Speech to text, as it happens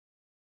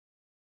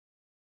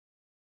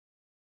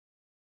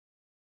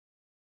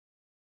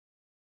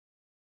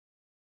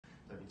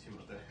too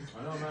much there. I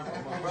know, man.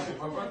 My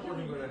breath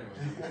wasn't good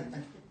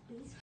anyway.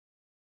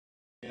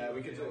 Yeah,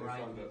 we could do it in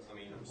front, but I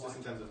mean, just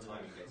in terms of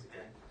timing,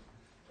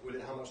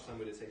 basically. How much time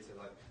would it take to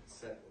like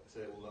set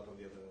it all up on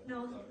the other?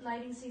 No,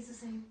 lighting stays the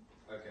same.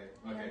 Okay.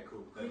 Yeah. Okay.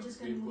 Cool. Then We'll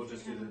just we'll move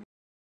just the do the.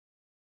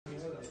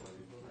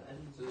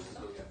 So this is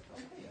okay.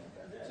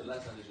 So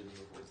less energy than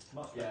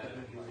before. Yeah.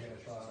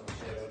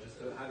 Just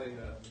having a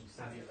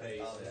happy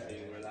face and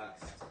being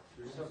relaxed.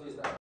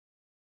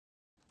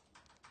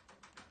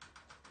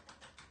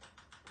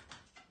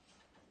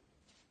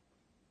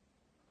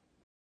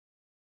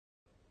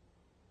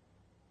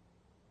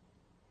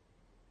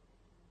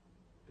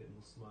 Bit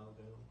more smile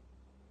going on.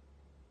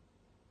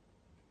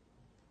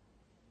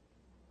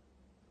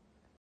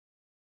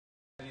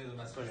 Any of the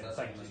messages?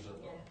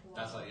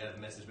 That's like the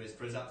message, but it's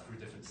spreads out through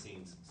different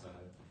scenes. So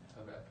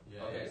Okay.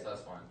 Yeah, Okay, yeah. so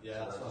that's fine.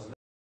 yeah, So that's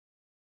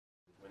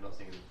we're not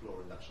seeing the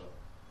floor in that shot.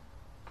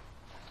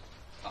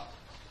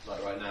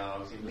 Like right now,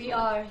 I'm seeing the We floor.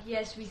 are,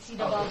 yes, we see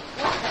the bar.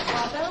 What's that,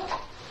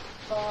 barbell?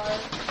 Bar.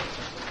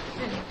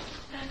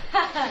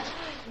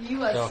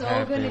 You are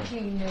so good at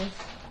cleaning this.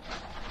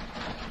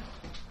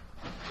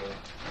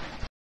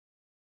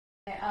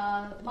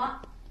 Ma.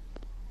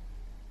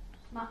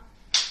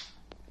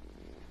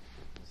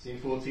 Scene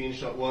 14,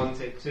 shot 1,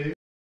 take 2.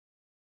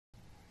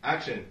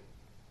 Action.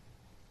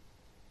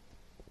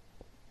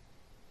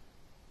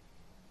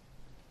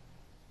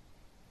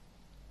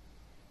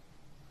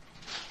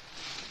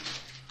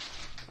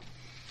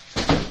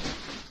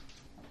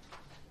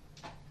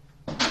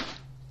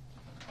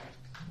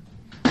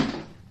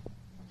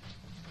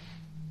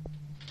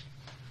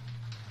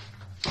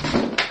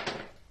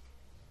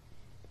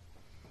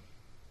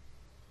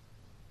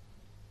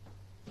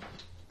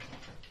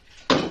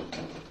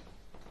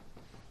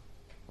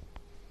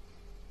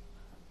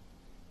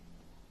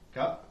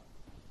 Cut.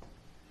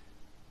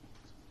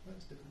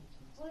 What's different?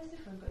 What is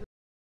different?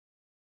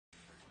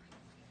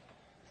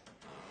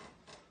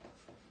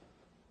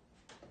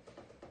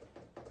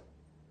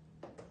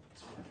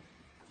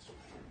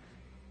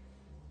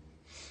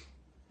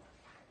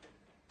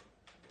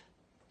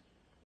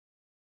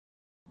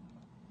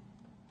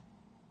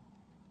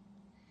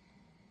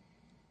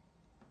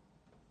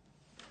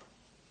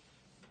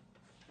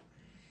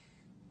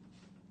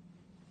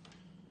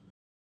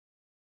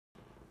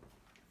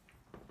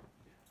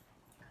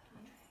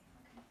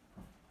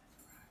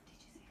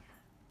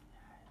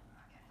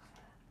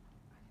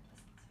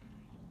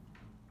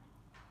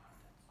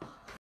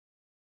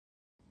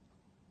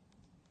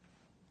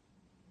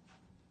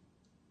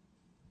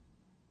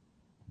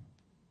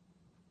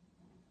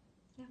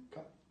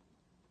 Cut.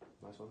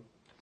 Nice one.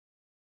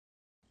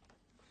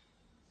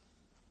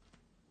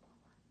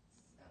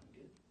 Sound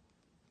good.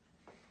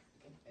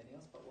 Okay, anything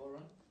else but wall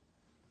run?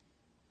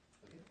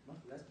 Okay, come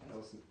on, let's That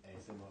was an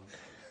ASMR.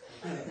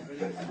 I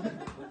didn't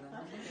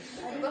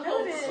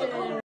notice.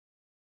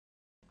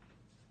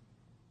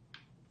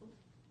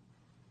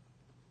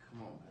 Come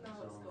on, man. No,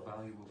 These it's are got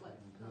valuable like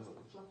fucking that's pills.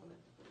 got fluff on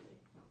it. Probably.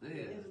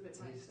 Yeah, It is a bit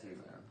tasty,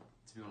 nice, man.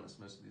 To be honest,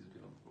 most of these have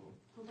been on for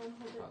Hold on,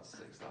 hold about it.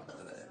 6 times That's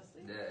today.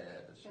 disgusting. Yeah,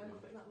 that's Can I true.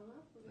 not put that one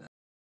up?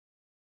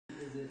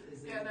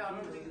 Is Yeah, no, I'm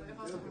thinking if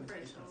I was on the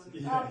fridge, I would.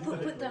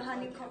 Put the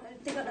honeycomb.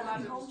 They got the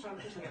honeycomb.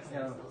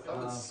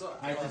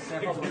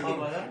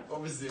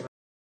 Obviously,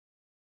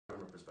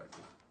 from a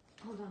perspective.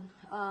 Hold on.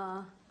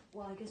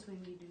 Well, I guess when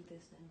we do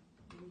this, then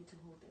we need to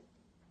hold it.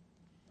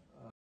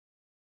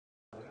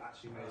 We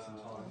actually made some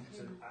time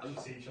to actually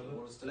see each other.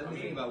 Let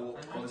me think about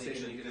what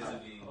conversation you could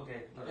have.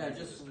 Okay. Yeah,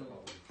 just. Sorry.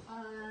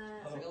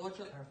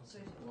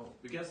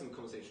 We can have some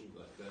conversation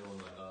like going on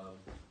like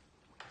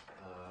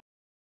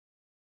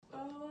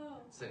Oh,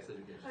 Sex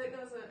education. I think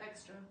there was an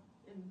extra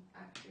in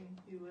acting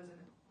who was in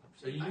it.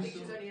 So you I knew think she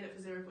was someone- only in it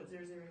for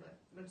 0.00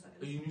 like seconds.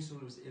 Oh, you knew someone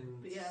who was in.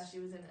 But yeah, she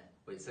was in it.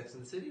 Wait, Sex in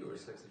the City or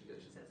Sex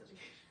Education? Sex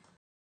education.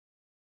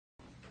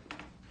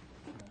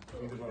 So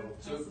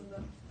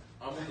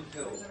I'm on the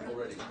pill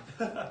already.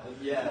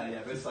 yeah,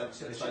 but it's like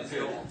You're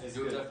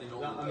definitely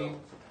not on the pill.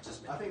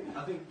 Just me. I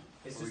think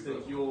it's just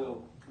that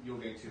you're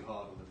going too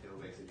hard on the pill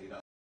basically.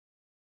 That's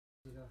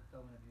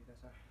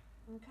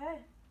Okay.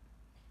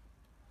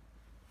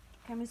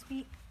 Can we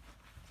speak?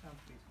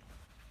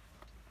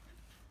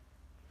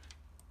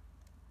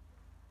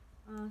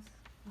 Okay.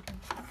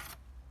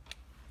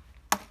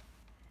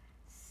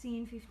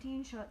 Scene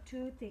 15, shot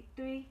 2, take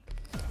 3.